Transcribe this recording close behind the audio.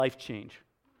life change.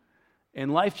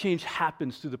 And life change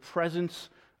happens through the presence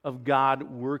of God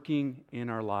working in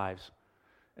our lives.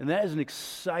 And that is an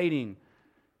exciting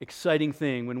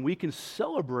thing when we can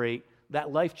celebrate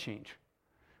that life change.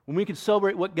 When we can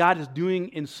celebrate what God is doing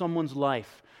in someone's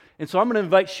life. And so I'm going to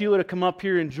invite Sheila to come up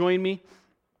here and join me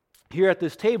here at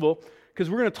this table because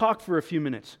we're going to talk for a few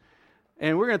minutes.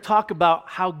 And we're going to talk about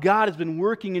how God has been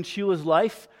working in Sheila's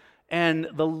life and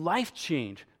the life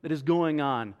change that is going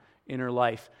on in her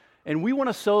life. And we want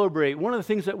to celebrate. One of the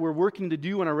things that we're working to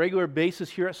do on a regular basis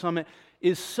here at Summit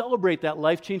is celebrate that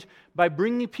life change by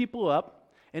bringing people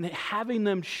up and having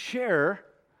them share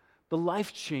the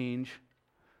life change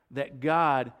that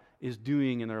God is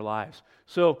doing in their lives.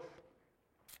 So,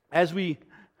 as we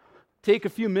take a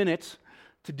few minutes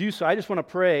to do so, I just want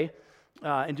to pray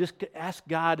and just ask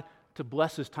God to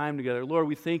bless this time together. Lord,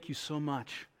 we thank you so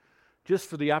much just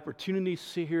for the opportunity to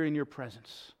sit here in your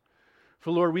presence.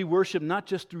 For Lord, we worship not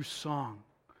just through song,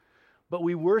 but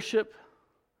we worship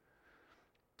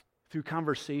through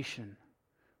conversation.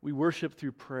 We worship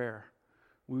through prayer.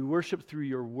 We worship through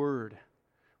your word.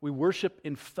 We worship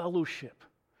in fellowship,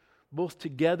 both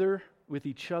together with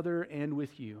each other and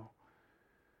with you.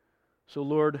 So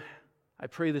Lord, I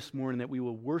pray this morning that we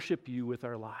will worship you with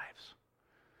our lives,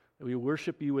 that we will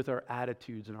worship you with our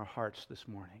attitudes and our hearts this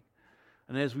morning.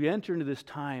 And as we enter into this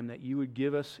time, that you would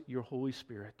give us your Holy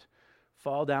Spirit,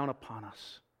 fall down upon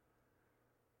us,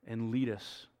 and lead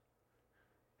us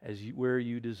where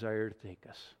you desire to take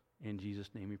us. In Jesus'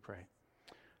 name we pray.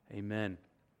 Amen.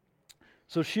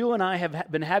 So Sheila and I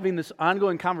have been having this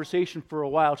ongoing conversation for a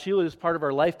while. Sheila is part of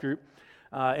our life group,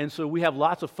 and so we have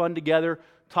lots of fun together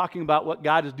talking about what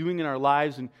God is doing in our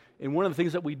lives. And one of the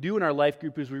things that we do in our life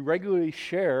group is we regularly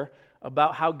share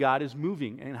about how God is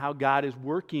moving and how God is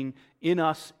working in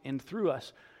us and through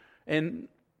us. And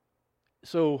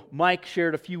so Mike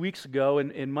shared a few weeks ago,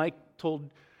 and Mike told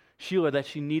Sheila that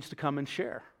she needs to come and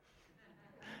share.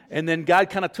 And then God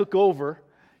kind of took over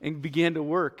and began to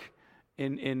work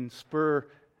and spur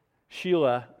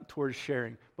Sheila towards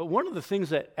sharing. But one of the things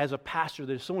that, as a pastor,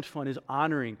 that is so much fun is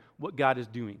honoring what God is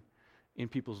doing in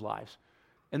people's lives.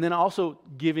 And then also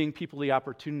giving people the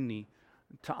opportunity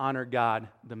to honor God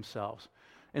themselves.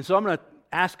 And so I'm going to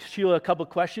ask Sheila a couple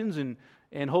questions,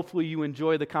 and hopefully you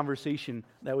enjoy the conversation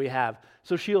that we have.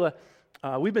 So Sheila,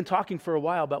 we've been talking for a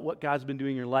while about what God's been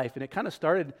doing in your life, and it kind of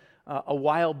started a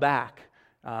while back.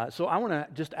 So I want to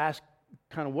just ask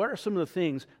kind of what are some of the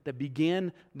things that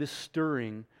began this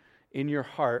stirring in your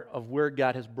heart of where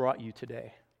God has brought you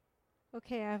today?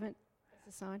 Okay, is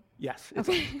this on? Yes.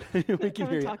 Okay. We can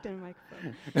hear you. Talk to the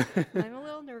microphone. I'm a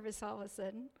little nervous all of a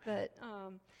sudden, but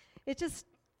it just,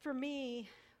 for me,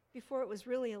 before it was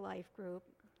really a life group,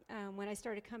 when I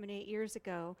started coming 8 years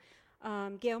ago,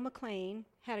 Gail McLean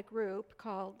had a group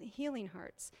called Healing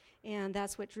Hearts, and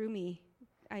that's what drew me.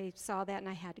 I saw that and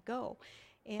I had to go.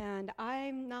 And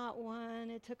I'm not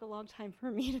one, it took a long time for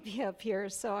me to be up here,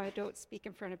 so I don't speak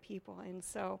in front of people. And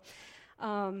so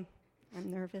I'm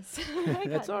nervous.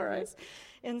 That's all right.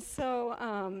 And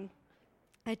so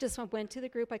I just went to the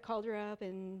group. I called her up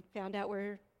and found out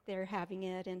where they're having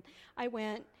it. And I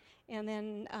went, and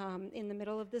then in the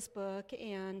middle of this book,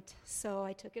 and so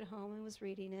I took it home and was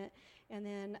reading it. And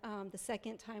then the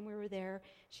second time we were there,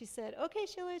 she said, "Okay,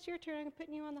 Sheila, it's your turn. I'm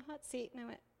putting you on the hot seat." And I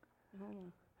went,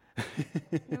 "Oh.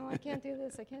 No, I can't do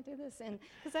this. And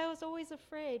because I was always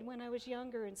afraid when I was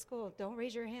younger in school, don't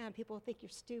raise your hand. People will think you're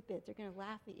stupid. They're going to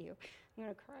laugh at you. I'm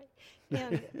going to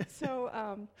cry.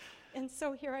 And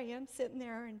so here I am sitting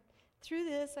there, and through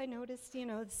this I noticed,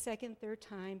 the second, third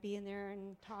time being there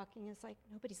and talking, it's like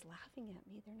nobody's laughing at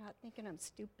me. They're not thinking I'm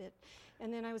stupid.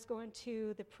 And then I was going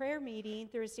to the prayer meeting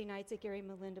Thursday nights at Gary and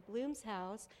Melinda Bloom's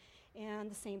house,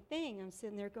 and the same thing. I'm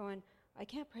sitting there going, I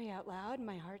can't pray out loud, and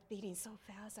my heart's beating so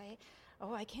fast.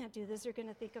 I can't do this. They're going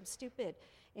to think I'm stupid.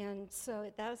 And so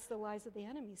that's the lies of the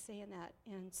enemy saying that.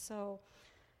 And so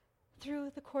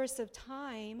through the course of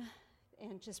time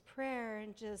and just prayer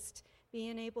and just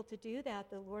being able to do that,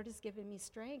 the Lord has given me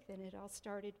strength. And it all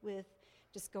started with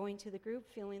just going to the group,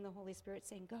 feeling the Holy Spirit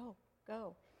saying, go,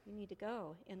 you need to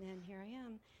go. And then here I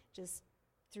am, just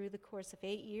through the course of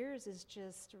 8 years is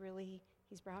just really,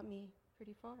 he's brought me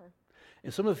pretty far.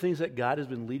 And some of the things that God has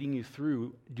been leading you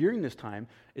through during this time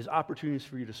is opportunities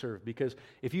for you to serve. Because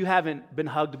if you haven't been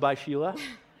hugged by Sheila,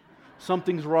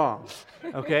 something's wrong,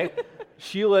 okay?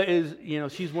 Sheila is,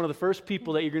 she's one of the first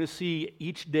people that you're going to see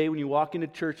each day when you walk into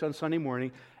church on Sunday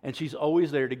morning, and she's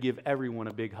always there to give everyone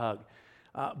a big hug.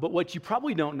 But what you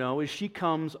probably don't know is she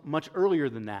comes much earlier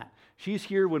than that. She's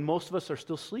here when most of us are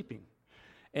still sleeping.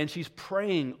 And she's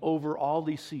praying over all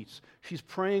these seats. She's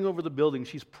praying over the building.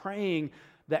 She's praying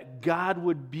that God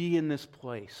would be in this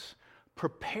place,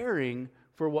 preparing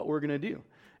for what we're going to do.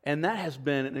 And that has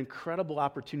been an incredible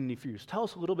opportunity for you. So tell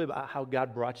us a little bit about how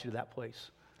God brought you to that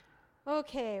place.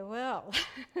 Okay, well,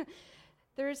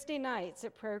 Thursday nights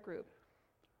at prayer group,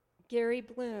 Gary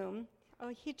Bloom,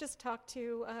 he talked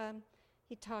to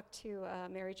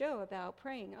Mary Jo about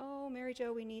praying. Oh, Mary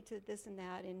Jo, we need to this and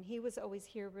that. And he was always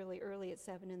here really early at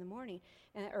 7 in the morning,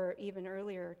 or even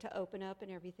earlier to open up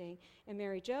and everything. And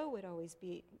Mary Jo would always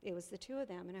be, it was the two of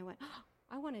them. And I went, oh,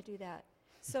 I want to do that.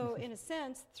 So in a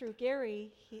sense, through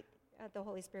Gary, the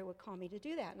Holy Spirit would call me to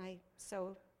do that.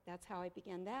 So that's how I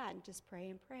began that, and just pray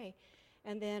and pray.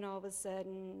 And then all of a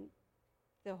sudden,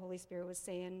 the Holy Spirit was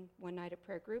saying one night at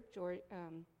prayer group,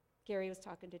 Gary was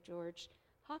talking to George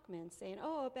Hockman saying,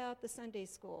 about the Sunday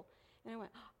school. And I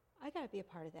went, I got to be a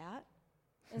part of that.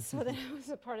 And so then I was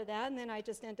a part of that, and then I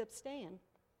just ended up staying.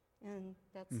 And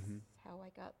that's how I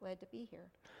got led to be here.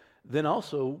 Then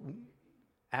also,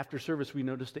 after service, we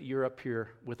noticed that you're up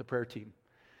here with the prayer team.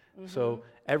 So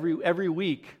every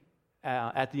week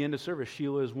at the end of service,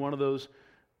 Sheila is one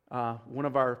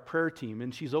of our prayer team,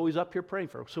 and she's always up here praying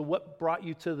for us. So what brought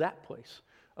you to that place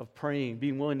of praying,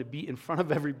 being willing to be in front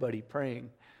of everybody praying?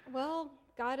 Well,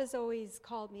 God has always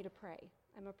called me to pray.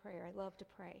 I'm a prayer. I love to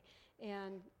pray.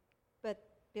 But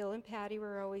Bill and Patty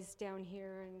were always down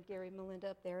here, and Gary and Melinda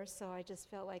up there, so I just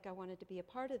felt like I wanted to be a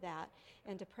part of that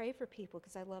and to pray for people,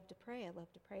 because I love to pray. I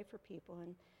love to pray for people,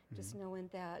 and just knowing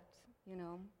that,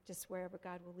 just wherever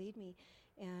God will lead me.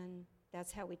 And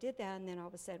that's how we did that, and then all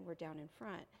of a sudden we're down in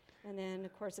front. And then, in the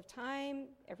course of time,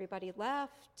 everybody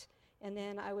left, and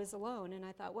then I was alone, and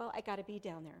I thought, well, I got to be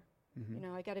down there.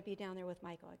 I got to be down there with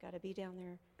Michael. I got to be down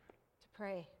there to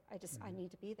pray. I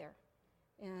need to be there.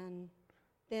 And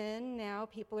then now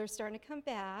people are starting to come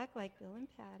back, like Bill and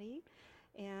Patty,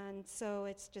 and so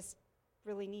it's just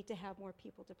really neat to have more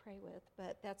people to pray with.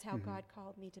 But that's how God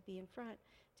called me to be in front,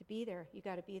 to be there. You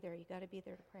got to be there. You got to be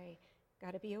there to pray.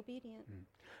 Got to be obedient.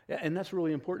 Yeah, and that's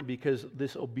really important, because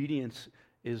this obedience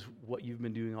is what you've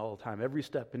been doing all the time, every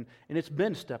step, and it's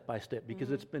been step by step,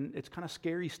 because it's kind of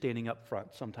scary standing up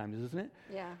front sometimes, isn't it?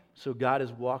 Yeah. So God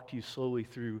has walked you slowly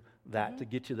through that to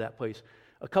get you to that place.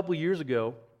 A couple years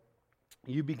ago,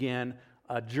 you began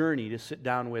a journey to sit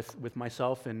down with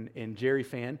myself and Jerry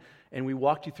Fan, and we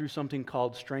walked you through something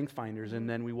called Strength Finders, and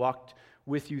then we walked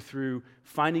with you through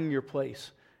finding your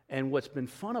place. And what's been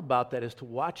fun about that is to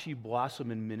watch you blossom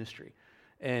in ministry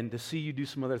and to see you do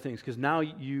some other things, because now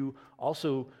you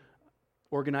also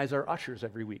organize our ushers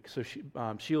every week. So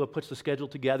Sheila puts the schedule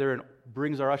together and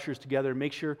brings our ushers together and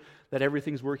makes sure that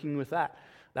everything's working with that.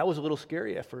 That was a little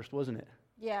scary at first, wasn't it?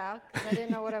 Yeah, because I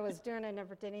didn't know what I was doing. I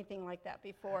never did anything like that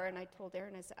before. And I told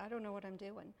Aaron, I said, I don't know what I'm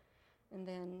doing. And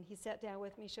then he sat down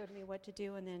with me, showed me what to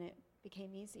do, and then it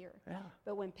became easier. Yeah.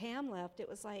 But when Pam left, it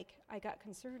was like I got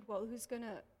concerned. Well, who's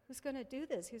gonna do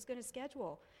this? Who's gonna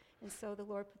schedule? And so the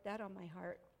Lord put that on my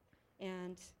heart.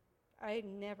 And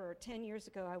 10 years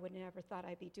ago, I would never thought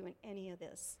I'd be doing any of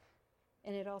this.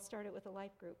 And it all started with a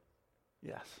life group.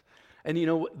 Yes. And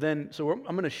so I'm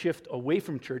going to shift away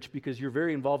from church, because you're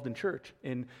very involved in church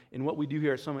in what we do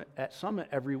here at Summit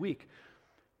every week.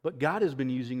 But God has been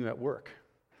using you at work.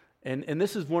 And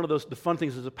this is one of the fun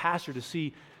things as a pastor, to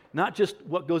see not just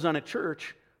what goes on at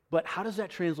church, but how does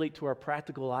that translate to our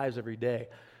practical lives every day.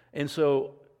 And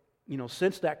so,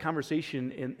 since that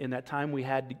conversation in that time we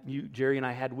had, Jerry and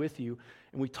I had with you,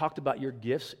 and we talked about your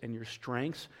gifts and your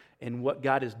strengths and what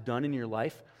God has done in your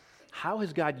life, how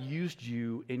has God used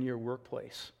you in your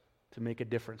workplace to make a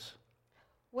difference?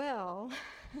 Well,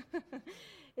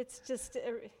 it's just,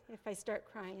 if I start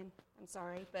crying, I'm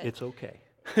sorry, but it's okay.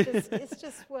 it's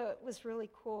just what was really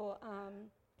cool.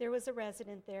 There was a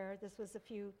resident there. This was a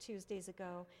few Tuesdays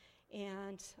ago,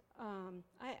 and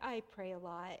I pray a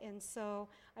lot, and so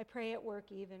I pray at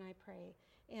work even. I pray,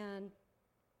 and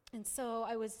so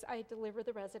I deliver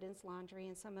the residents' laundry,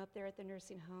 and so I'm up there at the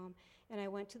nursing home, and I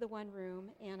went to the one room,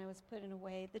 and I was putting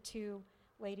away the two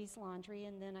ladies' laundry,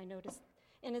 and then I noticed,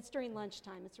 and it's during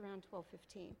lunchtime. It's around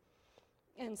 12:15.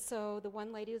 And so the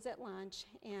one lady was at lunch,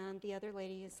 and the other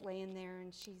lady is laying there,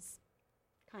 and she's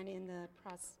kind of in the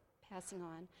passing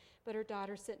on. But her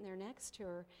daughter's sitting there next to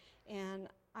her, and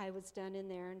I was done in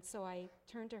there, and so I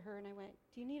turned to her, and I went,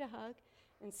 do you need a hug?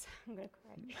 And so I'm going to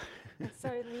cry. And so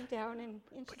I leaned down, and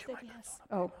she said yes.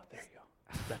 Oh, there you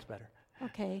go. That's better.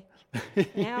 Okay.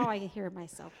 Now I hear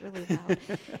myself really loud.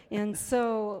 And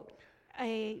so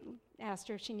I asked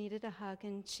her if she needed a hug,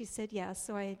 and she said yes.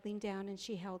 So I leaned down, and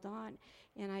she held on,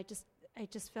 and I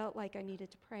just felt like I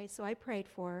needed to pray. So I prayed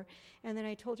for her, and then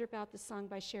I told her about the song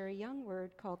by Sherry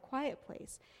Youngward called Quiet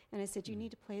Place, and I said, you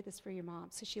need to play this for your mom.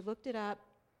 So she looked it up,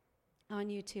 on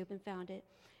YouTube and found it.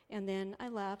 And then I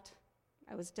left.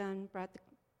 I was done, brought the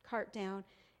cart down,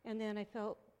 and then I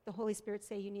felt the Holy Spirit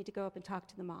say, you need to go up and talk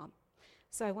to the mom.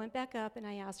 So I went back up and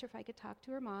I asked her if I could talk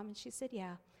to her mom, and she said,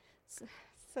 yeah.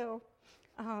 So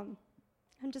I'm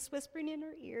just whispering in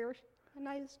her ear, and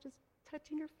I was just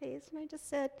touching her face, and I just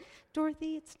said,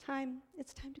 Dorothy, it's time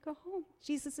to go home.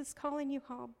 Jesus is calling you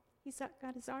home. He's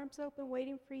got his arms open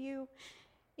waiting for you.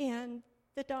 And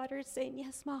the daughter is saying,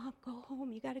 yes, Mom, go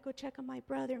home. You got to go check on my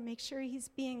brother, make sure he's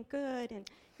being good, and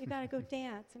you got to go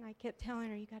dance. And I kept telling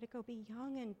her, you got to go be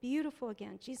young and beautiful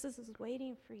again. Jesus is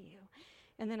waiting for you.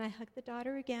 And then I hugged the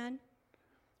daughter again,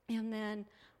 and then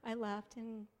I left,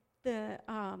 and the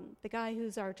guy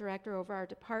who's our director over our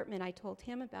department, I told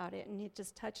him about it, and it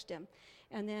just touched him.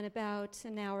 And then about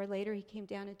an hour later, he came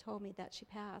down and told me that she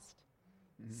passed.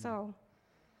 Mm-hmm. So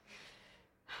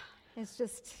it's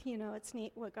just, it's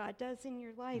neat what God does in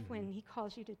your life when he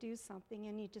calls you to do something,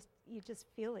 and you just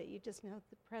feel it. You just know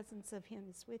the presence of him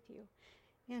is with you.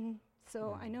 And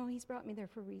so I know he's brought me there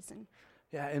for a reason.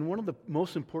 Yeah, and one of the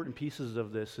most important pieces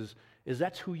of this is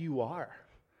that's who you are.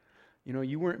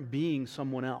 You weren't being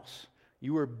someone else.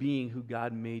 You were being who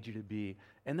God made you to be.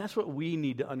 And that's what we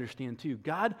need to understand too.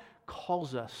 God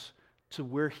calls us to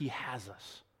where he has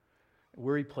us,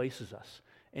 where he places us.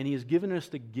 And he has given us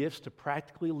the gifts to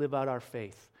practically live out our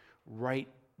faith right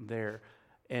there.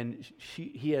 And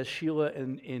he has Sheila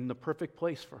in the perfect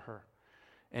place for her.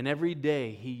 And every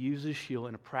day he uses Sheila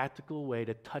in a practical way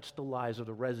to touch the lives of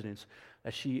the residents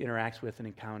that she interacts with and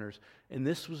encounters. And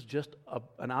this was just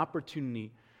an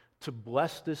opportunity to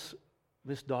bless this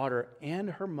daughter and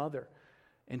her mother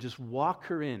and just walk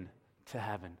her in to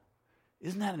heaven.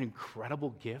 Isn't that an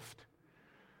incredible gift?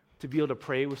 To be able to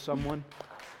pray with someone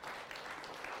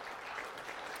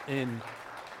and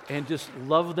just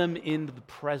love them into the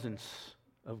presence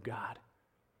of God.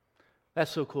 That's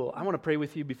so cool. I want to pray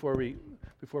with you before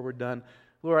we're done.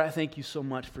 Lord, I thank you so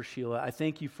much for Sheila. I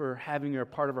thank you for having her a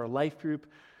part of our life group,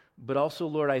 but also,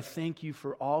 Lord, I thank you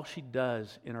for all she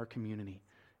does in our community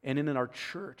and in our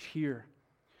church here.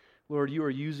 Lord, you are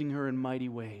using her in mighty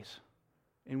ways,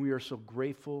 and we are so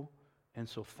grateful and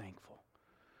so thankful.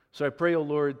 So I pray, O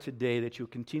Lord, today that you'll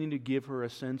continue to give her a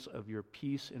sense of your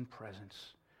peace and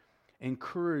presence.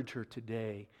 Encourage her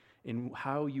today in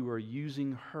how you are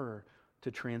using her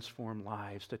to transform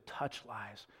lives, to touch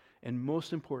lives, and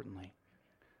most importantly,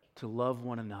 to love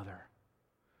one another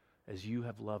as you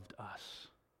have loved us.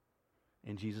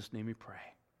 In Jesus' name we pray.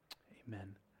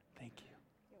 Amen. Thank you.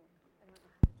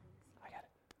 I got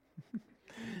it.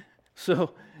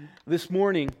 So this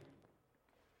morning,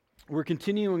 we're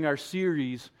continuing our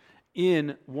series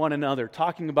in one another,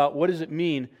 talking about what does it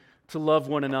mean to love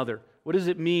one another? What does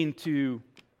it mean to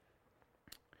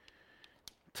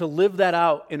live that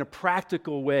out in a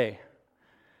practical way?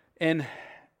 And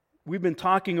we've been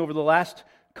talking over the last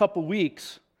couple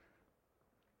weeks.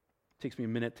 It takes me a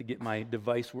minute to get my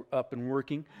device up and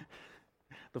working.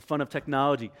 The fun of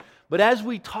technology. But as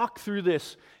we talk through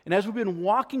this, and as we've been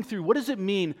walking through, what does it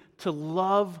mean to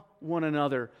love one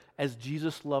another as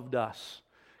Jesus loved us?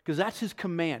 Because that's his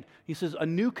command. He says, a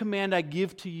new command I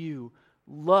give to you,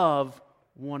 love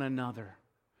one another.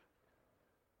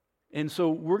 And so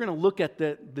we're going to look at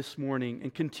that this morning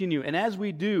and continue. And as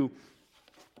we do,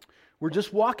 we're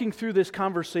just walking through this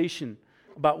conversation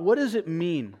about what does it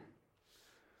mean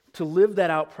to live that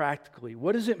out practically?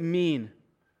 What does it mean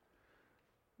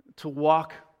to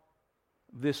walk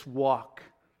this walk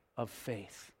of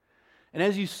faith? And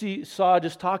as you saw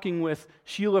just talking with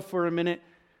Sheila for a minute,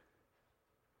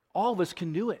 all of us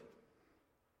can do it.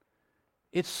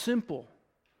 It's simple.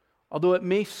 Although it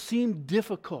may seem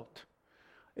difficult,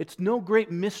 it's no great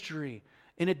mystery,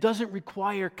 and it doesn't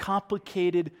require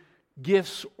complicated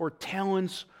gifts or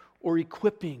talents or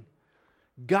equipping.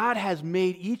 God has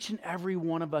made each and every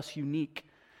one of us unique,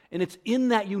 and it's in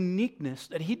that uniqueness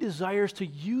that he desires to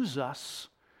use us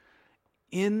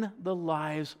in the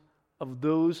lives of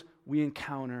those we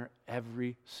encounter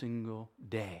every single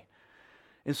day.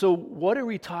 And so what are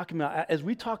we talking about? As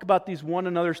we talk about these one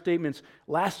another statements,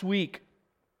 last week,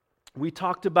 we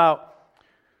talked about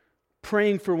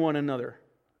praying for one another,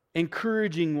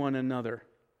 encouraging one another,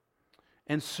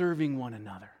 and serving one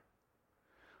another.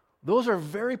 Those are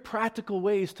very practical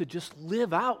ways to just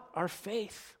live out our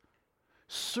faith.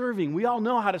 Serving. We all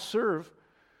know how to serve,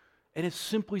 and it's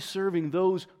simply serving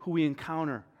those who we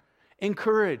encounter.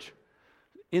 Encourage.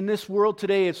 In this world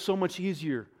today, it's so much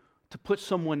easier to put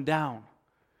someone down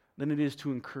than it is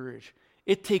to encourage.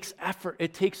 It takes effort.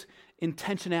 It takes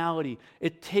intentionality.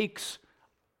 It takes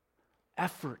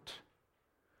effort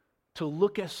to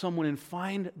look at someone and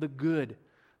find the good,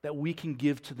 that we can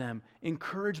give to them.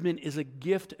 Encouragement is a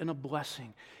gift and a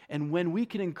blessing. And when we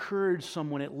can encourage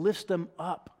someone, it lifts them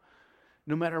up,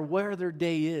 no matter where their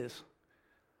day is.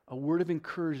 A word of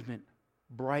encouragement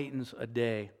brightens a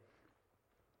day.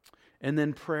 And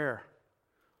then prayer.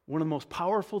 One of the most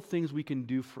powerful things we can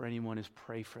do for anyone is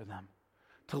pray for them,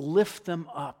 to lift them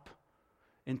up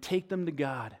and take them to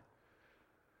God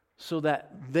so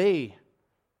that they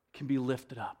can be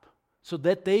lifted up, so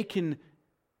that they can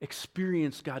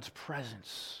experience God's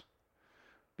presence,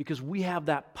 because we have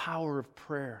that power of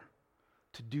prayer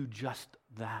to do just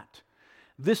that.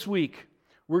 This week,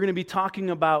 we're going to be talking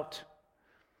about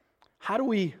how do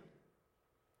we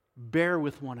bear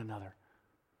with one another?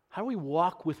 How do we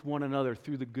walk with one another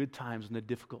through the good times and the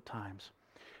difficult times?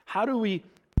 How do we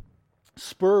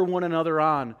spur one another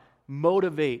on,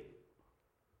 motivate,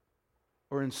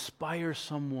 or inspire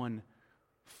someone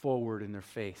forward in their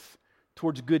faith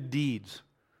towards good deeds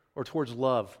or towards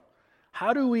love?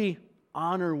 How do we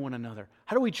honor one another?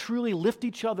 How do we truly lift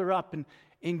each other up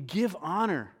and give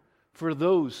honor for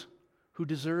those who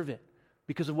deserve it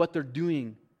because of what they're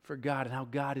doing for God and how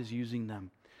God is using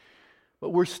them?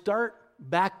 But we'll start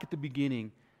back at the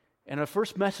beginning, and our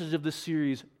first message of this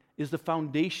series is the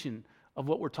foundation of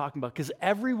what we're talking about, because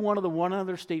every one of the one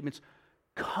another statements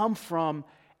come from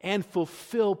and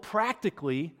fulfill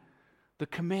practically the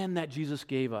command that Jesus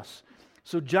gave us.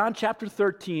 So John chapter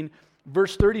 13,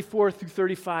 verse 34 through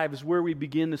 35 is where we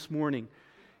begin this morning.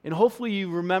 And hopefully you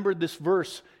remembered this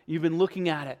verse. You've been looking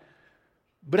at it.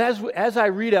 But as I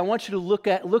read it, I want you to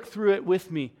look through it with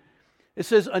me. It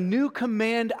says, "A new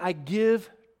command I give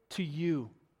to you.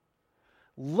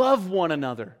 Love one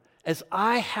another. As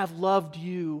I have loved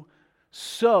you,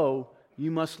 so you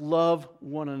must love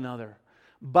one another.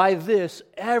 By this,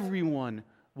 everyone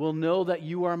will know that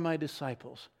you are my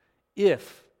disciples,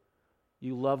 if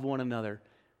you love one another."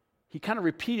 He kind of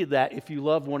repeated that, if you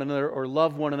love one another or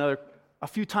love one another, a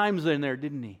few times in there,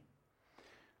 didn't he?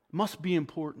 Must be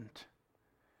important.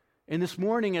 And this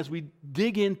morning, as we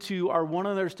dig into our one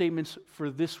another statements for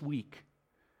this week,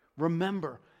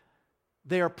 remember,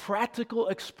 they are practical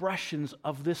expressions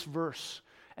of this verse.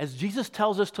 As Jesus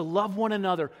tells us to love one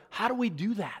another, how do we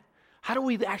do that? How do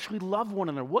we actually love one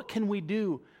another? What can we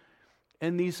do?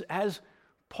 And these, as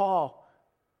Paul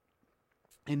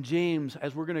and James,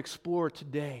 as we're going to explore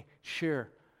today, share,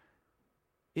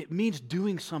 it means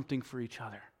doing something for each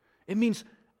other. It means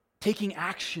taking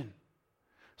action.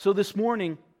 So this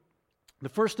morning, the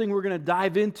first thing we're going to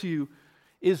dive into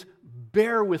is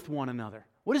bear with one another.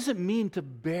 What does it mean to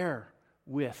bear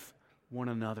with one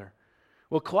another?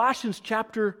 Well, Colossians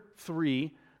chapter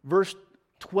 3, verse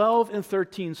 12 and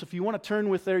 13. So if you want to turn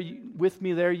with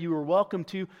me there, you are welcome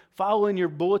to. Follow in your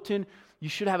bulletin. You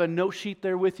should have a note sheet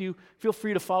there with you. Feel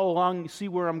free to follow along and see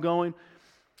where I'm going.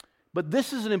 But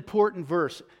this is an important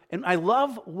verse. And I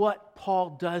love what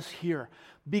Paul does here.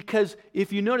 Because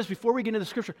if you notice, before we get into the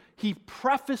scripture, he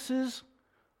prefaces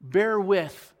bear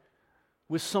with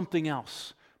something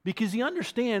else. Because he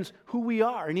understands who we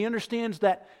are. And he understands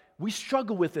that we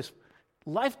struggle with this.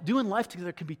 Doing life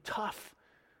together can be tough.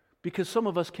 Because some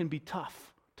of us can be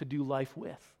tough to do life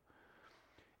with.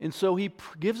 And so he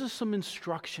gives us some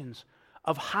instructions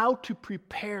of how to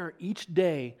prepare each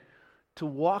day to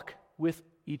walk with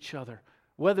each other.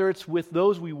 Whether it's with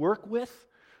those we work with,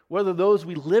 whether those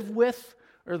we live with,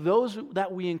 or those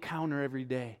that we encounter every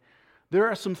day. There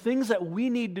are some things that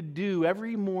we need to do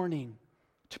every morning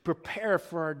to prepare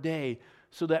for our day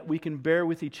so that we can bear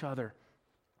with each other.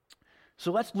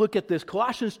 So let's look at this.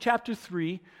 Colossians chapter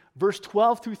 3, verse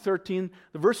 12 through 13.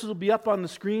 The verses will be up on the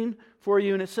screen for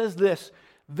you, and it says this: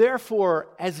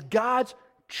 "Therefore, as God's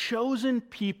chosen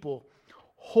people,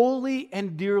 holy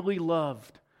and dearly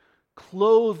loved,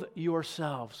 clothe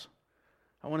yourselves."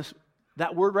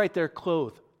 That word right there,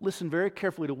 clothe. Listen very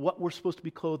carefully to what we're supposed to be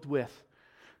clothed with.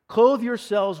 Clothe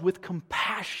yourselves with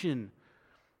compassion,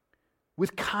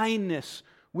 with kindness,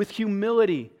 with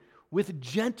humility, with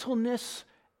gentleness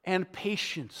and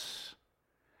patience.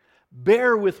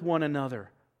 Bear with one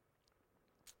another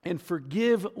and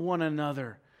forgive one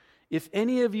another. If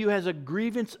any of you has a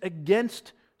grievance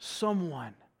against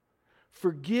someone,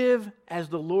 forgive as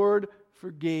the Lord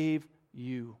forgave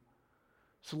you.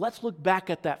 So let's look back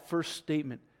at that first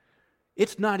statement.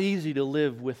 It's not easy to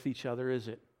live with each other, is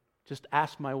it? Just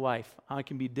ask my wife. It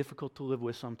can be difficult to live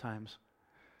with sometimes.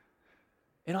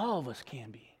 And all of us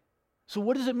can be. So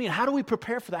what does it mean? How do we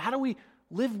prepare for that? How do we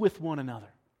live with one another?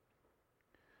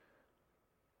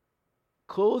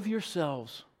 Clothe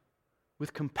yourselves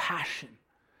with compassion,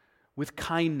 with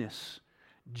kindness,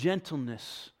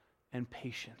 gentleness, and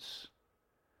patience.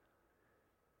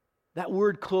 That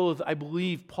word clothed, I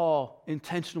believe Paul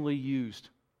intentionally used.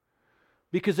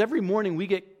 Because every morning we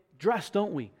get dressed,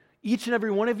 don't we? Each and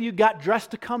every one of you got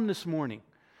dressed to come this morning.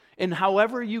 And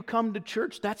however you come to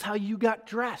church, that's how you got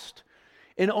dressed.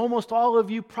 And almost all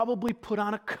of you probably put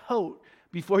on a coat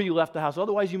before you left the house.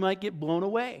 Otherwise, you might get blown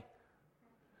away.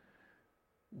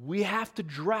 We have to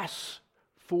dress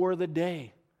for the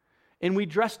day. And we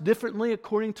dress differently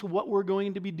according to what we're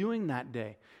going to be doing that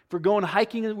day. If we're going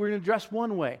hiking, we're going to dress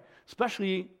one way,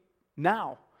 especially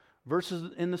now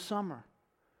versus in the summer.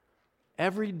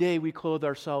 Every day we clothe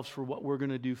ourselves for what we're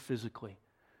going to do physically,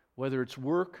 whether it's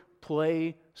work,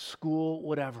 play, school,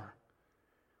 whatever.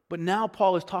 But now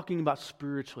Paul is talking about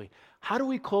spiritually. How do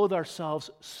we clothe ourselves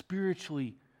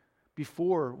spiritually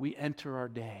before we enter our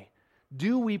day?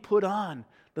 Do we put on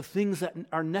the things that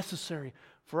are necessary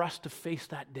for us to face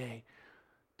that day,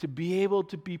 to be able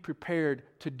to be prepared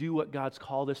to do what God's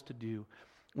called us to do?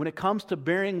 When it comes to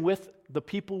bearing with the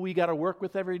people we got to work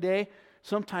with every day,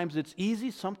 sometimes it's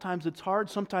easy, sometimes it's hard,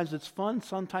 sometimes it's fun,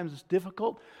 sometimes it's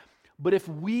difficult. But if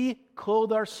we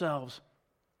clothe ourselves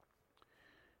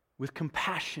with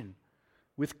compassion,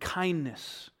 with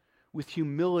kindness, with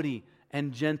humility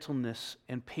and gentleness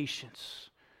and patience,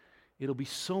 it'll be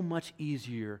so much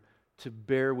easier to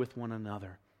bear with one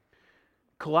another.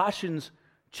 Colossians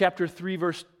chapter 3,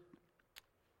 verse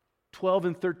 12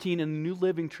 and 13 in the New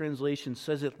Living Translation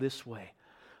says it this way.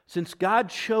 Since God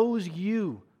chose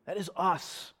you, that is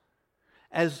us,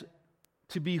 as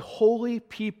to be holy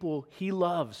people He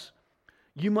loves,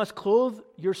 you must clothe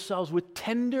yourselves with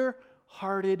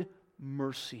tender-hearted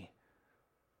mercy.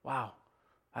 Wow,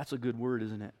 that's a good word,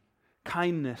 isn't it?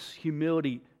 Kindness,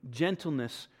 humility,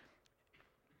 gentleness,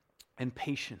 and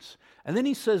patience. And then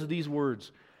he says these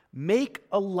words, make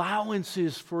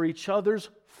allowances for each other's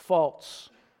faults.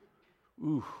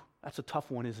 Ooh, that's a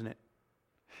tough one, isn't it?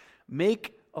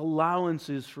 Make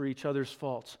allowances for each other's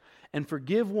faults and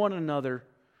forgive one another,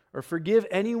 or forgive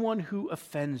anyone who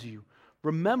offends you.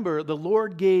 Remember, the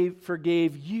Lord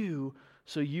forgave you,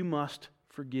 so you must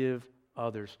forgive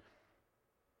others.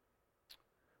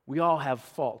 We all have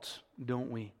faults,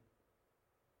 don't we?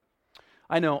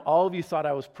 I know, all of you thought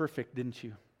I was perfect, didn't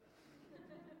you?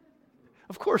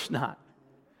 Of course not.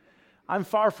 I'm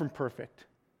far from perfect.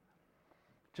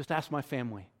 Just ask my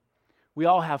family. We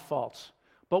all have faults.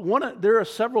 But there are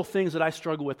several things that I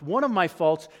struggle with. One of my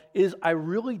faults is I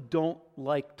really don't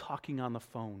like talking on the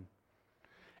phone.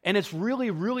 And it's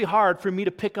really, really hard for me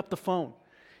to pick up the phone.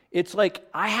 It's like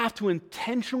I have to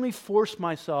intentionally force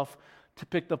myself to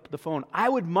pick up the phone. I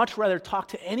would much rather talk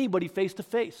to anybody face to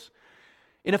face.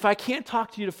 And if I can't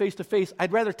talk to you face to face,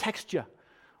 I'd rather text you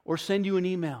or send you an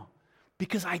email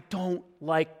because I don't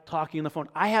like talking on the phone.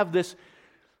 I have this,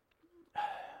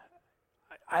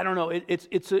 I don't know,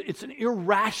 it's an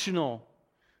irrational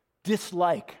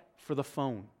dislike for the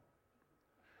phone.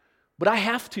 But I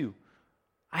have to.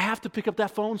 I have to pick up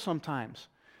that phone sometimes.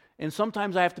 And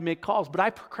sometimes I have to make calls, but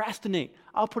I procrastinate.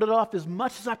 I'll put it off as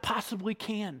much as I possibly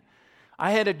can.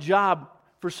 I had a job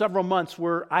for several months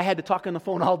where I had to talk on the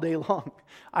phone all day long.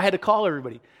 I had to call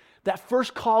everybody. That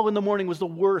first call in the morning was the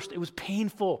worst. It was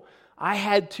painful. I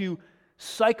had to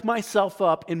psych myself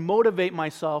up and motivate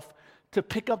myself to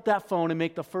pick up that phone and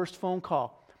make the first phone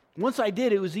call. Once I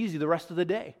did, it was easy the rest of the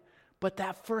day. But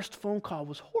that first phone call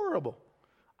was horrible.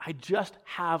 I just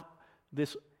have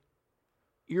this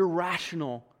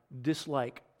irrational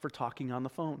dislike for talking on the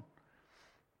phone.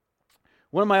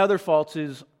 One of my other faults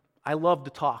is I love to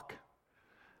talk.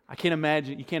 You can't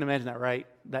imagine that, right?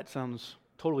 That sounds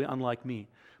totally unlike me.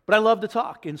 But I love to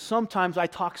talk, and sometimes I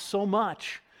talk so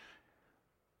much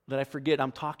that I forget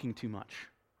I'm talking too much,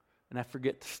 and I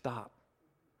forget to stop.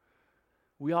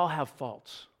 We all have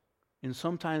faults, and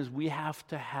sometimes we have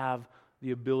to have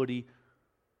the ability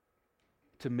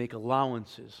to make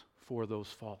allowances for those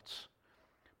faults.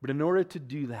 But in order to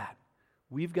do that,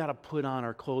 we've got to put on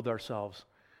or clothe ourselves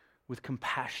with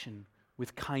compassion,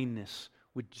 with kindness,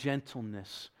 with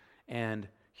gentleness, and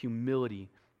humility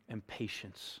and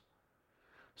patience.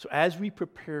 So as we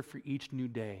prepare for each new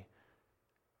day,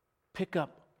 pick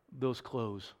up those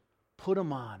clothes, put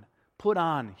them on, put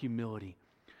on humility,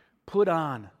 put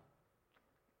on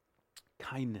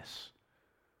kindness,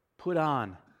 put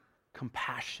on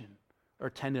compassion or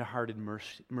tender-hearted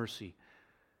mercy,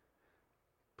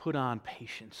 put on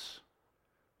patience.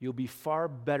 You'll be far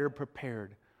better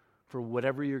prepared for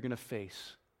whatever you're going to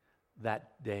face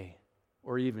that day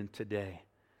or even today.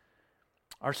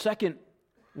 Our second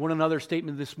one another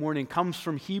statement this morning comes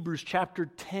from Hebrews chapter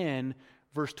 10,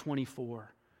 verse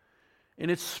 24. And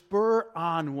it's spur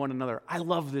on one another. I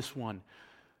love this one.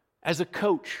 As a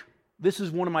coach, this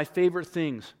is one of my favorite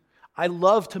things. I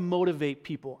love to motivate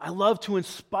people. I love to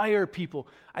inspire people.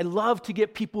 I love to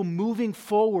get people moving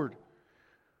forward,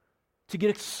 to get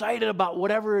excited about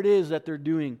whatever it is that they're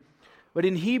doing. But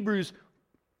in Hebrews,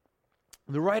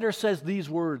 the writer says these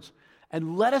words,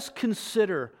 "And let us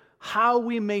consider how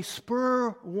we may spur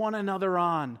one another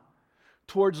on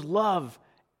towards love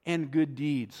and good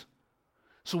deeds."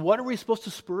 So what are we supposed to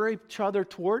spur each other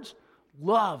towards?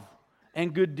 Love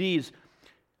and good deeds.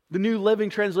 The New Living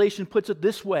Translation puts it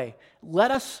this way: let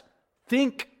us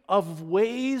think of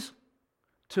ways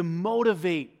to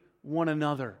motivate one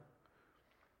another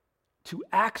to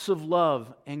acts of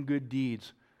love and good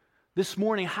deeds. This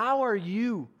morning, how are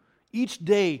you each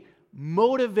day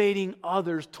motivating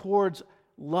others towards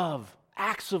love,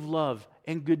 acts of love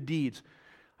and good deeds?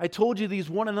 I told you these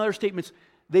one another statements,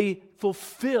 they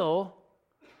fulfill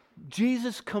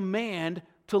Jesus' command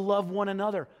to love one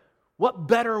another. What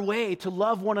better way to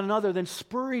love one another than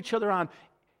spur each other on,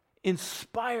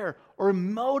 inspire or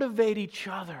motivate each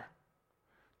other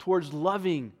towards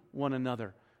loving one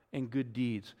another and good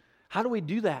deeds? How do we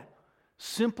do that?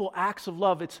 Simple acts of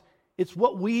love. It's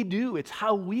what we do. It's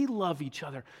how we love each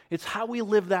other. It's how we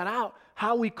live that out,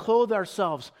 how we clothe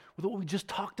ourselves with what we just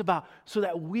talked about so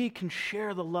that we can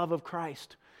share the love of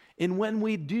Christ. And when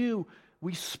we do,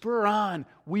 we spur on,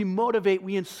 we motivate,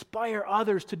 we inspire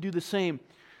others to do the same.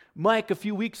 Mike, a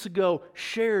few weeks ago,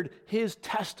 shared his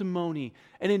testimony,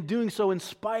 and in doing so,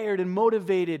 inspired and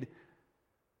motivated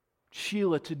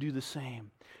Sheila to do the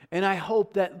same. And I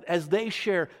hope that as they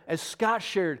share, as Scott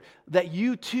shared, that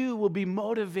you too will be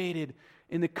motivated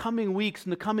in the coming weeks, in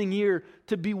the coming year,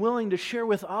 to be willing to share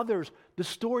with others the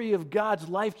story of God's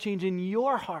life change in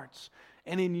your hearts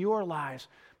and in your lives,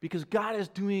 because God is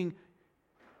doing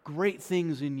great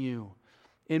things in you.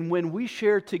 And when we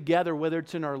share together, whether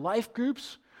it's in our life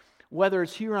groups, whether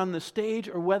it's here on the stage,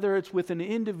 or whether it's with an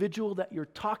individual that you're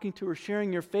talking to or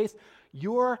sharing your faith,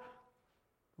 your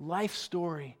life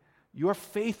story, your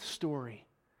faith story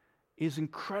is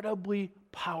incredibly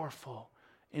powerful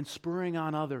in spurring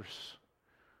on others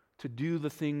to do the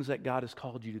things that God has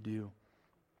called you to do.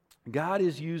 God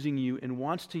is using you and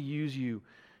wants to use you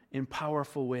in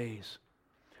powerful ways.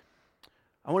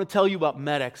 I want to tell you about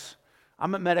Medix.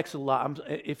 I'm at Medix a lot.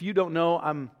 If you don't know,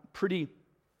 I'm pretty,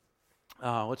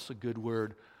 what's a good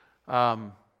word?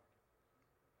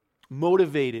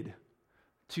 Motivated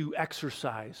to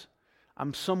exercise.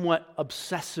 I'm somewhat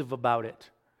obsessive about it.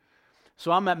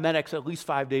 So I'm at Medix at least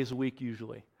 5 days a week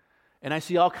usually. And I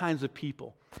see all kinds of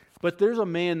people. But there's a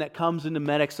man that comes into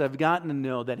Medix that I've gotten to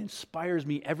know that inspires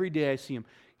me every day I see him.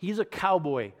 He's a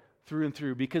cowboy through and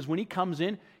through, because when he comes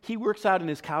in, he works out in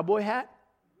his cowboy hat,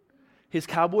 his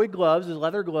cowboy gloves, his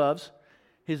leather gloves,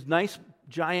 his nice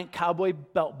giant cowboy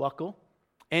belt buckle,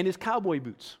 and his cowboy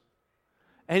boots.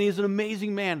 And he's an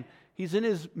amazing man. He's in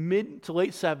his mid to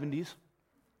late 70s.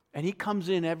 And he comes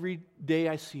in every day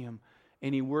I see him,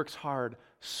 and he works hard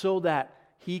so that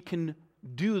he can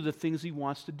do the things he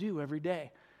wants to do every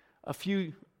day. A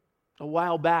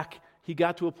while back, he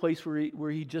got to a place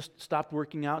where he just stopped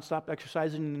working out, stopped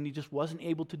exercising, and he just wasn't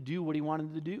able to do what he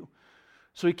wanted to do.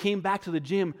 So he came back to the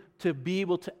gym to be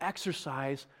able to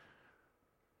exercise,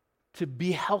 to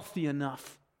be healthy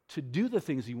enough to do the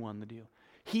things he wanted to do.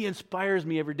 He inspires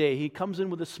me every day. He comes in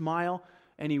with a smile,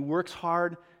 and he works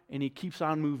hard, and he keeps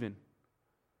on moving.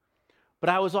 But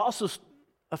I was also,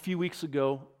 a few weeks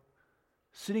ago,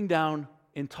 sitting down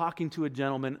and talking to a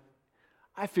gentleman.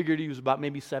 I figured he was about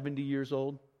maybe 70 years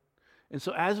old. And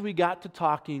so as we got to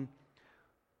talking,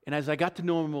 and as I got to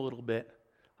know him a little bit,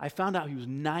 I found out he was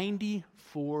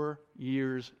 94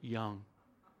 years young,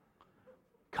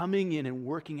 coming in and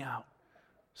working out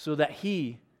so that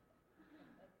he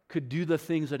could do the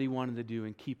things that he wanted to do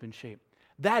and keep in shape.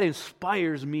 That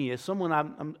inspires me. As someone,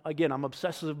 I'm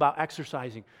obsessive about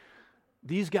exercising.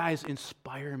 These guys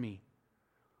inspire me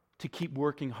to keep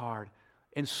working hard.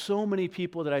 And so many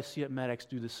people that I see at Medix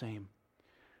do the same,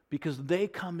 because they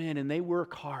come in and they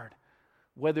work hard,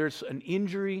 whether it's an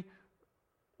injury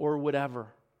or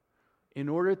whatever, in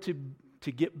order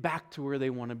to get back to where they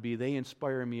want to be. They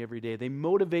inspire me every day. They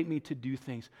motivate me to do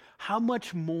things. How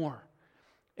much more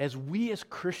as we as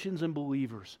Christians and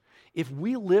believers, if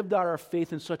we lived out our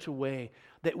faith in such a way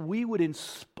that we would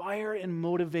inspire and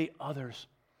motivate others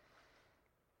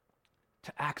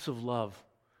to acts of love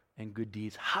and good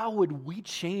deeds, how would we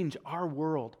change our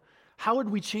world? How would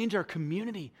we change our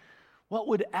community? What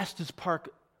would Estes Park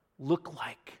look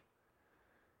like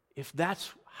if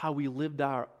that's how we lived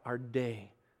our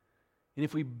day? And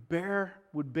if we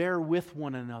would bear with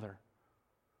one another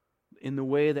in the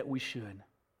way that we should.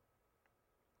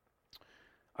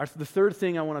 The third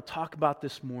thing I want to talk about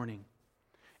this morning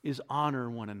is honor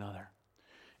one another.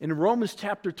 In Romans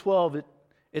chapter 12,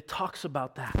 it talks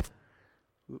about that.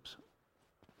 Oops.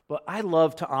 But I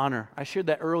love to honor. I shared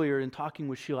that earlier in talking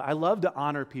with Sheila. I love to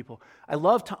honor people. I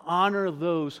love to honor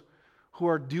those who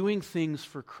are doing things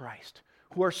for Christ,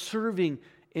 who are serving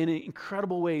in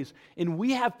incredible ways. And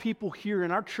we have people here in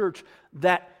our church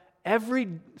that every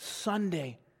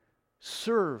Sunday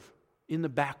serve in the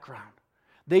background.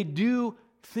 They do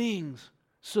things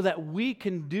so that we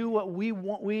can do what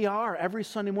we are every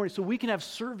Sunday morning, so we can have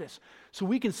service, so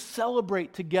we can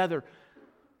celebrate together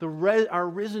our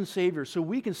risen Savior, so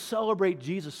we can celebrate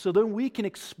Jesus, so then we can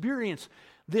experience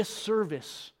this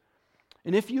service.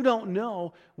 And if you don't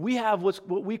know, we have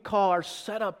what we call our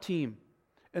setup team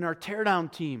and our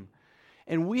teardown team.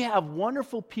 And we have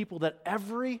wonderful people that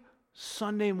every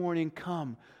Sunday morning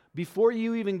come before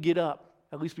you even get up,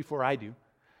 at least before I do,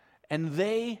 and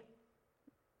they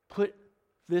put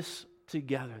this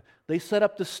together. They set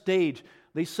up the stage.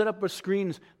 They set up our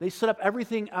screens. They set up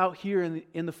everything out here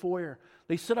in the foyer.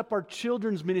 They set up our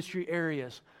children's ministry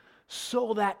areas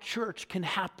so that church can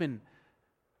happen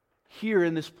here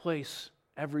in this place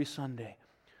every Sunday.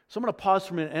 So I'm going to pause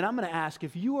for a minute, and I'm going to ask,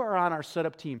 if you are on our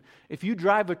setup team, if you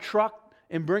drive a truck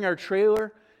and bring our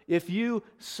trailer, if you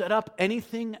set up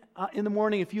anything in the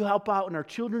morning, if you help out in our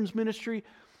children's ministry,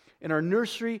 in our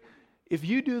nursery, if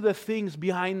you do the things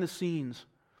behind the scenes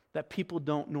that people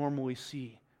don't normally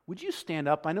see, would you stand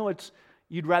up? I know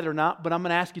you'd rather not, but I'm going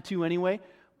to ask you to anyway,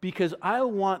 because I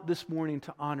want this morning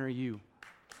to honor you.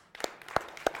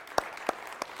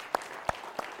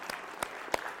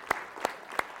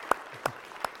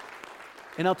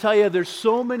 And I'll tell you, there's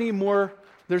so many more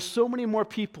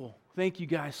people. Thank you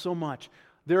guys so much.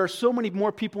 There are so many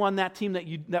more people on that team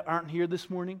that aren't here this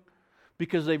morning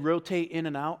because they rotate in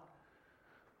and out.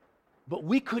 But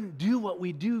we couldn't do what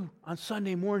we do on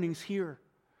Sunday mornings here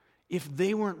if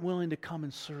they weren't willing to come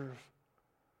and serve.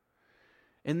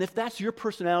 And if that's your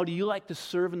personality, you like to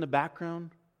serve in the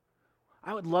background,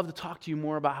 I would love to talk to you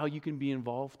more about how you can be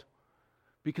involved,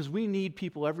 because we need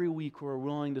people every week who are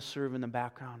willing to serve in the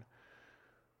background.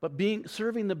 But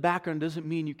serving in the background doesn't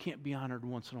mean you can't be honored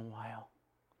once in a while.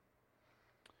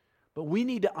 But we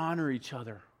need to honor each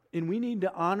other. And we need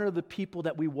to honor the people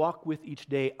that we walk with each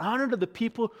day. Honor to the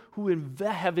people who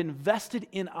have invested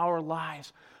in our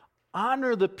lives.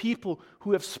 Honor the people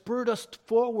who have spurred us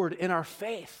forward in our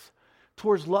faith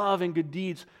towards love and good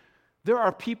deeds. There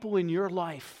are people in your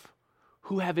life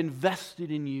who have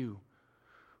invested in you,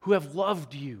 who have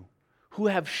loved you, who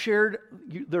have shared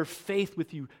their faith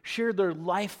with you, shared their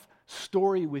life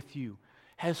story with you,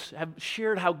 have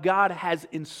shared how God has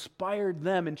inspired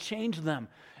them and changed them.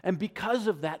 And because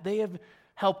of that, they have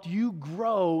helped you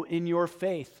grow in your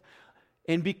faith.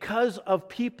 And because of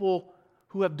people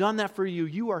who have done that for you,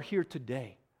 you are here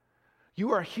today.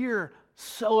 You are here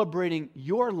celebrating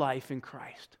your life in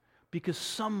Christ because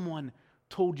someone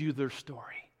told you their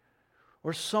story,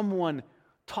 or someone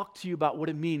talked to you about what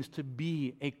it means to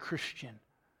be a Christian.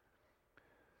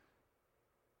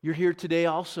 You're here today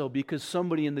also because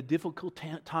somebody in the difficult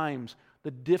times,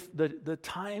 the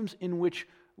times in which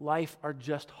life are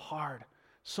just hard,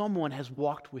 someone has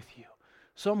walked with you.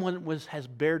 Someone has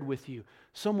bared with you.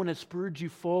 Someone has spurred you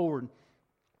forward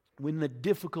when the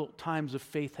difficult times of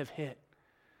faith have hit.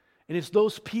 And it's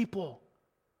those people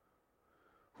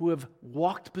who have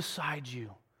walked beside you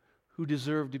who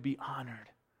deserve to be honored.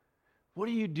 What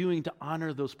are you doing to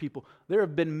honor those people? There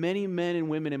have been many men and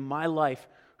women in my life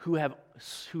who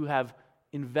have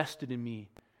invested in me,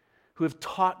 who have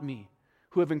taught me,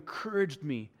 who have encouraged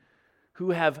me,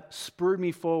 who have spurred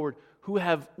me forward, who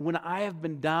have, when I have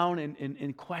been down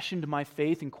and questioned my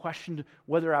faith and questioned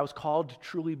whether I was called to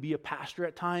truly be a pastor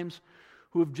at times,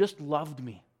 who have just loved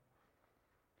me,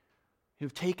 who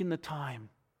have taken the time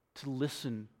to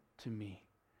listen to me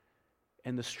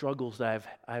and the struggles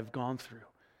that I've gone through.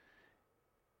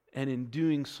 And in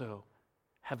doing so,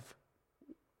 have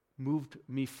moved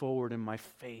me forward in my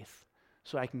faith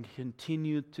so I can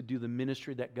continue to do the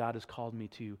ministry that God has called me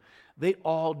to. They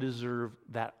all deserve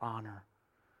that honor.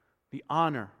 The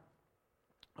honor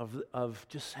of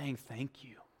just saying thank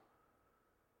you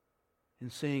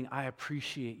and saying, I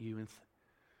appreciate you.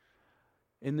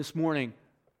 And this morning,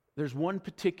 there's one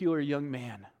particular young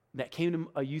man that came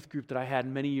to a youth group that I had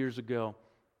many years ago.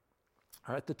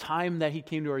 At the time that he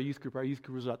came to our youth group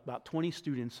was about 20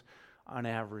 students on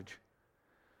average.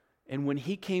 And when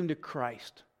he came to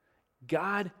Christ,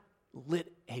 God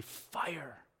lit a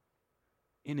fire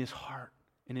in his heart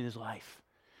and in his life.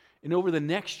 And over the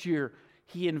next year,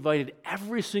 he invited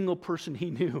every single person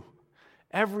he knew,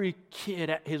 every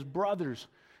kid, his brothers,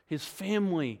 his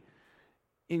family.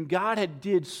 And God had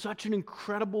did such an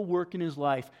incredible work in his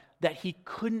life that he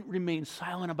couldn't remain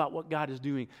silent about what God is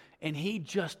doing. And he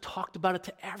just talked about it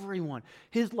to everyone.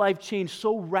 His life changed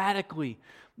so radically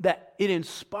that it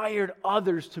inspired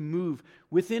others to move.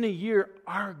 Within a year,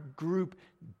 our group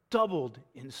doubled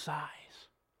in size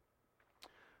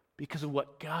because of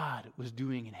what God was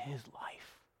doing in his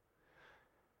life.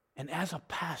 And as a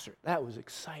pastor, that was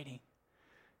exciting.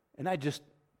 And I just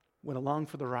went along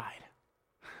for the ride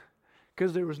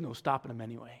because there was no stopping him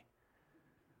anyway.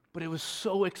 But it was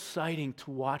so exciting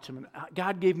to watch him. And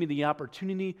God gave me the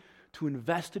opportunity to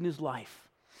invest in his life.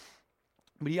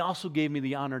 But he also gave me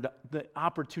the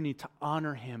opportunity to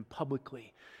honor him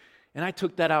publicly. And I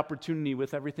took that opportunity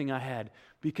with everything I had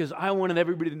because I wanted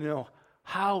everybody to know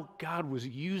how God was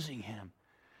using him.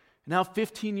 Now,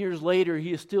 15 years later,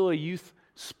 he is still a youth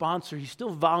sponsor. He still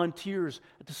volunteers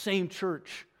at the same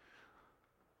church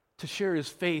to share his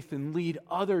faith and lead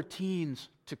other teens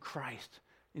to Christ.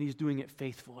 And he's doing it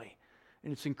faithfully.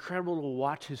 And it's incredible to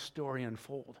watch his story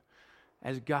unfold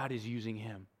as God is using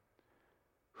him.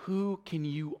 Who can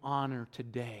you honor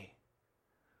today?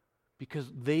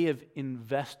 Because they have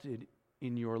invested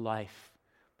in your life,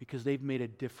 because they've made a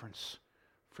difference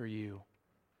for you.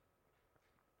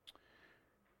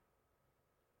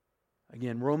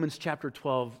 Again, Romans chapter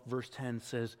 12, verse 10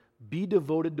 says, "Be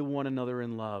devoted to one another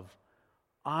in love.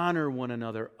 Honor one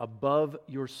another above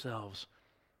yourselves."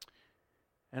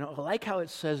 And I like how it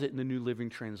says it in the New Living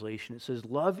Translation. It says,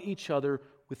 "Love each other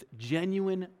with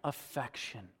genuine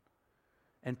affection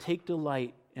and take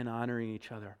delight in honoring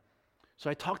each other." So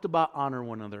I talked about honor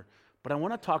one another, but I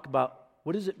want to talk about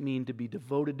what does it mean to be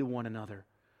devoted to one another,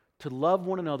 to love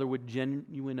one another with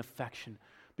genuine affection.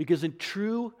 Because in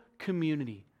true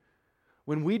community,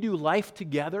 when we do life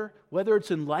together, whether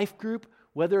it's in life group,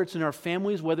 whether it's in our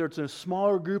families, whether it's in a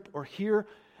smaller group or here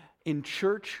in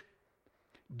church,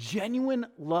 genuine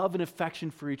love and affection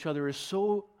for each other is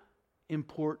so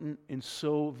important and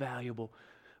so valuable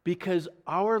because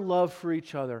our love for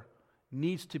each other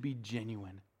needs to be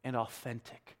genuine and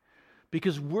authentic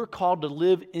because we're called to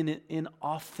live in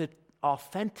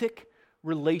authentic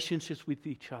relationships with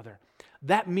each other.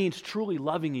 That means truly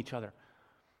loving each other.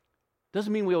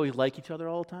 Doesn't mean we always like each other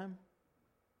all the time,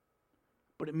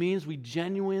 but it means we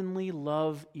genuinely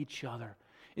love each other.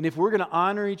 And if we're going to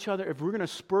honor each other, if we're going to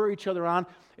spur each other on,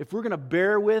 if we're going to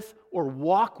bear with or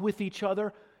walk with each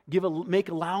other, make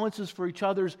allowances for each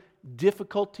other's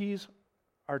difficulties,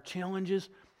 our challenges,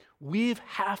 we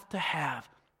have to have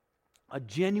a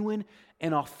genuine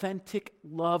and authentic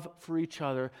love for each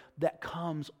other that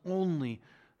comes only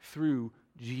through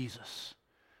Jesus.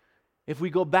 If we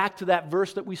go back to that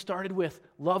verse that we started with,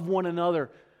 love one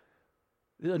another,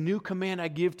 a new command I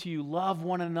give to you, love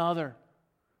one another.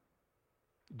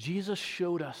 Jesus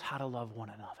showed us how to love one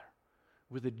another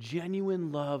with a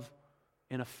genuine love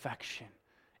and affection.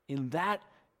 And that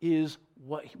is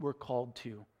what we're called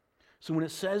to. So when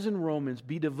it says in Romans,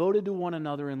 be devoted to one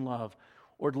another in love,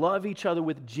 or love each other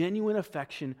with genuine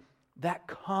affection, that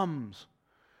comes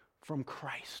from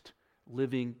Christ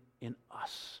living in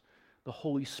us, the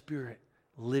Holy Spirit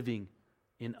living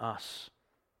in us.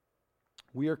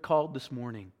 We are called this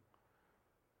morning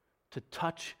to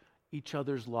touch each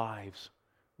other's lives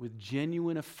with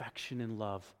genuine affection and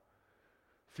love,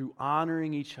 through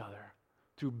honoring each other,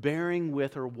 through bearing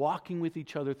with or walking with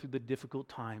each other through the difficult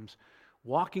times,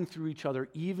 walking through each other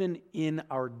even in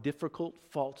our difficult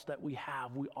faults that we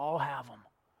have. We all have them.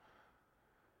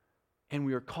 And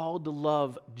we are called to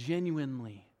love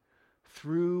genuinely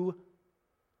through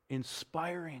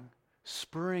inspiring,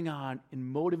 spurring on, and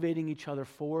motivating each other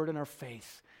forward in our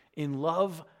faith, in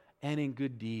love and in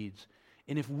good deeds.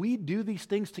 And if we do these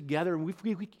things together, and if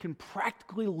we can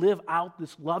practically live out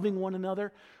this loving one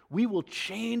another, we will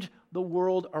change the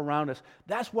world around us.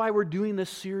 That's why we're doing this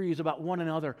series about one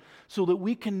another, so that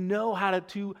we can know how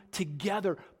to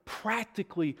together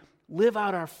practically live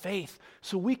out our faith,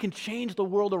 so we can change the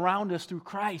world around us through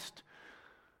Christ.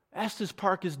 Estes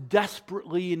Park is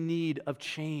desperately in need of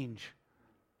change.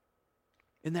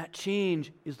 And that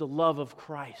change is the love of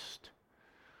Christ.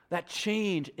 That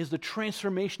change is the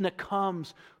transformation that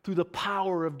comes through the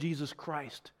power of Jesus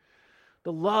Christ.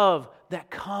 The love that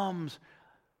comes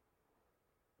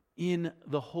in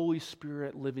the Holy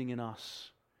Spirit living in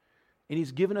us. And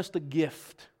He's given us the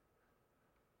gift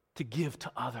to give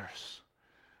to others.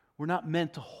 We're not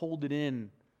meant to hold it in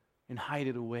and hide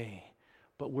it away,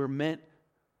 but we're meant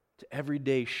to every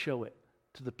day show it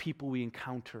to the people we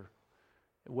encounter,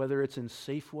 whether it's in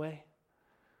Safeway,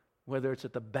 whether it's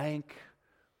at the bank,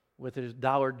 whether it's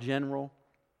Dollar General,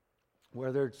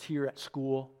 whether it's here at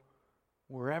school,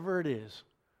 wherever it is,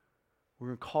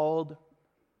 we're called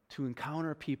to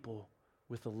encounter people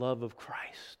with the love of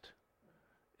Christ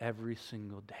every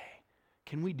single day.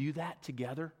 Can we do that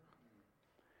together?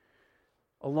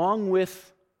 Along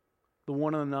with the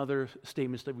one another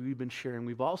statements that we've been sharing,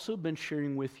 we've also been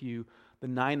sharing with you the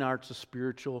 9 arts of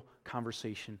spiritual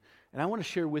conversation. And I want to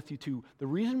share with you too, the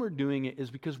reason we're doing it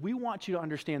is because we want you to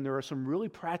understand there are some really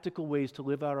practical ways to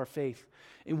live out our faith.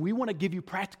 And we want to give you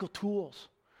practical tools.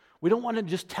 We don't want to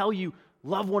just tell you,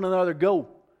 love one another, go.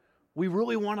 We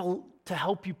really want to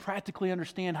help you practically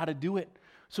understand how to do it.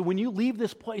 So when you leave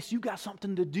this place, you've got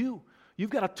something to do. You've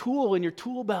got a tool in your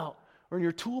tool belt or in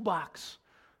your toolbox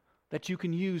that you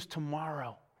can use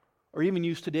tomorrow or even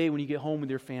use today when you get home with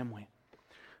your family.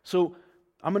 So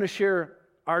I'm going to share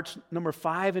arts number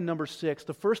 5 and number 6.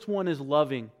 The first one is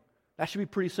loving. That should be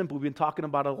pretty simple. We've been talking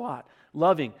about it a lot.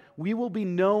 Loving. We will be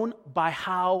known by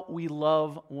how we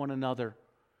love one another.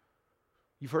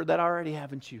 You've heard that already,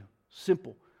 haven't you?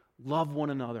 Simple. Love one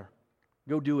another.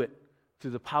 Go do it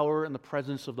through the power and the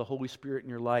presence of the Holy Spirit in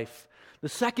your life. The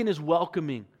second is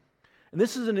welcoming. And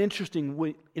this is an interesting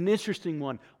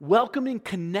one. Welcoming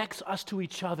connects us to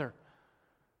each other.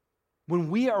 When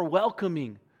we are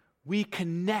welcoming, we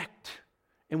connect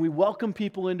and we welcome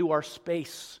people into our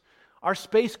space. Our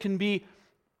space can be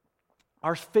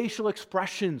our facial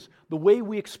expressions, the way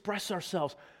we express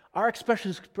ourselves. Our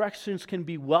expressions can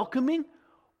be welcoming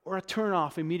or a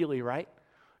turnoff immediately, right?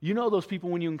 You know those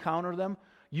people when you encounter them,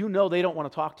 you know they don't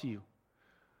want to talk to you.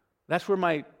 That's where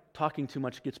my talking too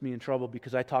much gets me in trouble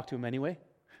because I talk to them anyway.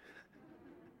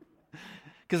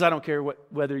 Because I don't care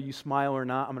whether you smile or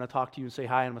not. I'm going to talk to you and say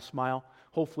hi and I'm going to smile.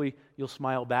 Hopefully you'll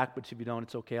smile back, but if you don't,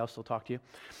 it's okay. I'll still talk to you.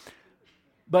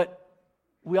 But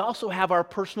we also have our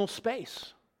personal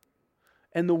space.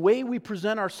 And the way we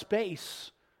present our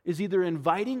space is either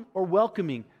inviting or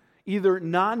welcoming, either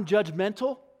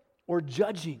non-judgmental or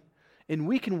judging. And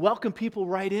we can welcome people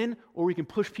right in or we can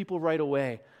push people right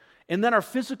away. And then our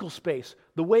physical space,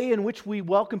 the way in which we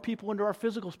welcome people into our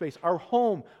physical space, our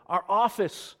home, our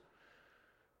office.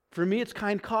 For me, it's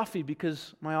Kind Coffee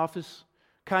because my office,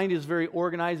 Kind is very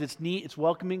organized, it's neat, it's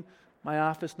welcoming. My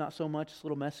office, not so much, it's a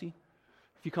little messy.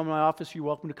 If you come to my office, you're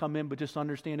welcome to come in, but just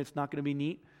understand it's not going to be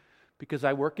neat because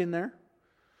I work in there.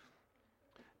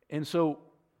 And so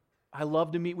I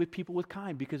love to meet with people with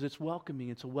Kind because it's welcoming.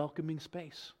 It's a welcoming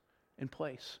space and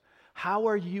place. How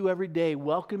are you every day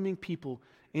welcoming people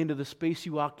into the space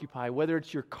you occupy, whether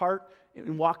it's your cart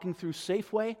and walking through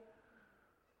Safeway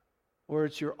or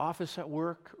it's your office at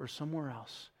work or somewhere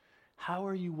else? How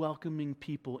are you welcoming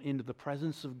people into the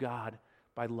presence of God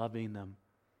by loving them?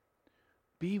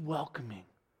 Be welcoming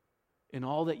in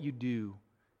all that you do,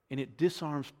 and it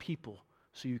disarms people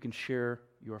so you can share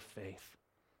your faith.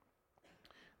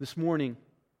 This morning,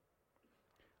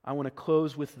 I want to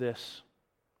close with this.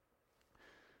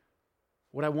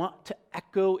 What I want to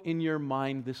echo in your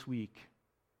mind this week,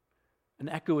 an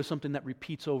echo is something that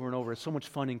repeats over and over. It's so much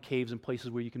fun in caves and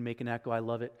places where you can make an echo. I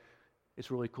love it. It's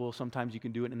really cool. Sometimes you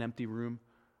can do it in an empty room.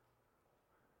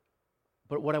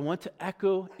 But what I want to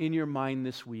echo in your mind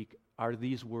this week are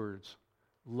these words.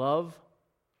 Love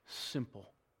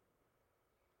simple.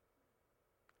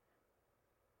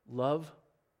 Love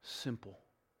simple.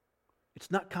 It's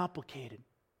not complicated.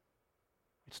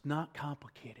 It's not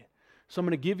complicated. So I'm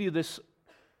going to give you this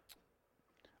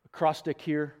acrostic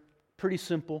here. Pretty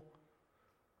simple.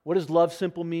 What does love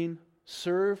simple mean?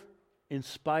 Serve,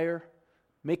 inspire,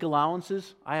 make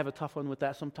allowances. I have a tough one with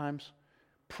that sometimes.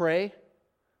 Pray,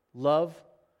 love,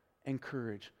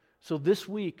 encourage. So this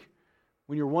week,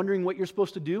 when you're wondering what you're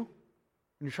supposed to do, when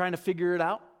you're trying to figure it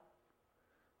out,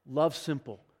 love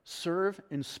simple. Serve,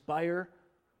 inspire,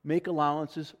 make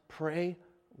allowances, pray,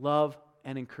 love,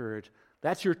 and encourage.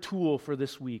 That's your tool for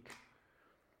this week.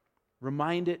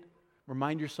 Remind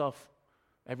yourself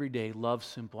every day, love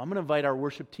simple. I'm going to invite our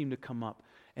worship team to come up.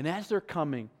 And as they're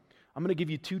coming, I'm going to give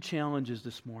you 2 challenges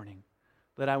this morning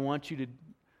that I want you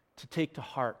to take to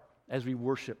heart as we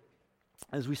worship.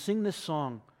 As we sing this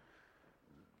song,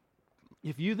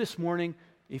 if you this morning,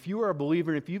 if you are a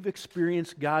believer, if you've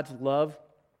experienced God's love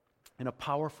in a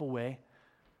powerful way,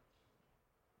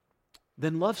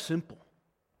 then love simple.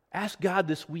 Ask God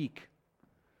this week.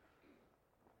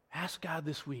 Ask God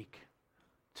this week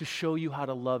to show you how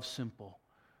to love simple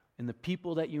in the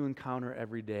people that you encounter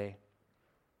every day.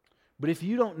 But if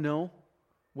you don't know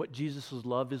what Jesus'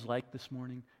 love is like this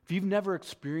morning, if you've never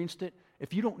experienced it,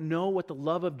 if you don't know what the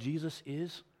love of Jesus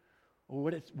is or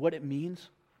what it means,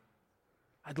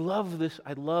 I'd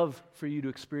love for you to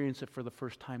experience it for the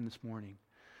first time this morning.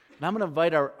 And I'm going to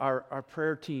invite our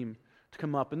prayer team to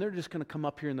come up, and they're just going to come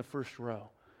up here in the first row.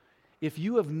 If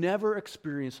you have never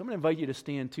experienced, I'm going to invite you to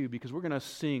stand too because we're going to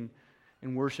sing,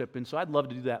 and worship. And so I'd love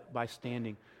to do that by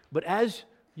standing. But as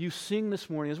you sing this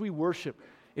morning, as we worship,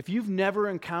 if you've never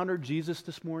encountered Jesus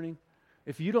this morning,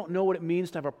 if you don't know what it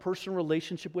means to have a personal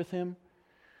relationship with Him,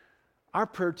 our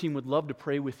prayer team would love to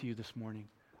pray with you this morning.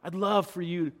 I'd love for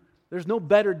you, there's no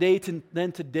better day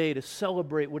than today to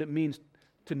celebrate what it means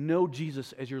to know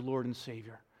Jesus as your Lord and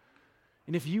Savior.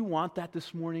 And if you want that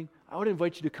this morning, I would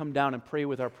invite you to come down and pray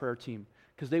with our prayer team,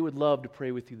 because they would love to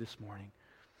pray with you this morning.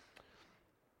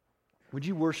 Would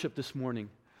you worship this morning?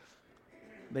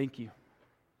 Thank you.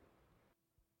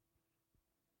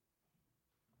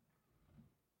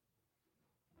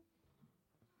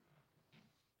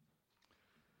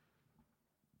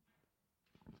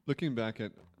 Looking back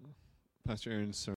at Pastor Aaron's sermon,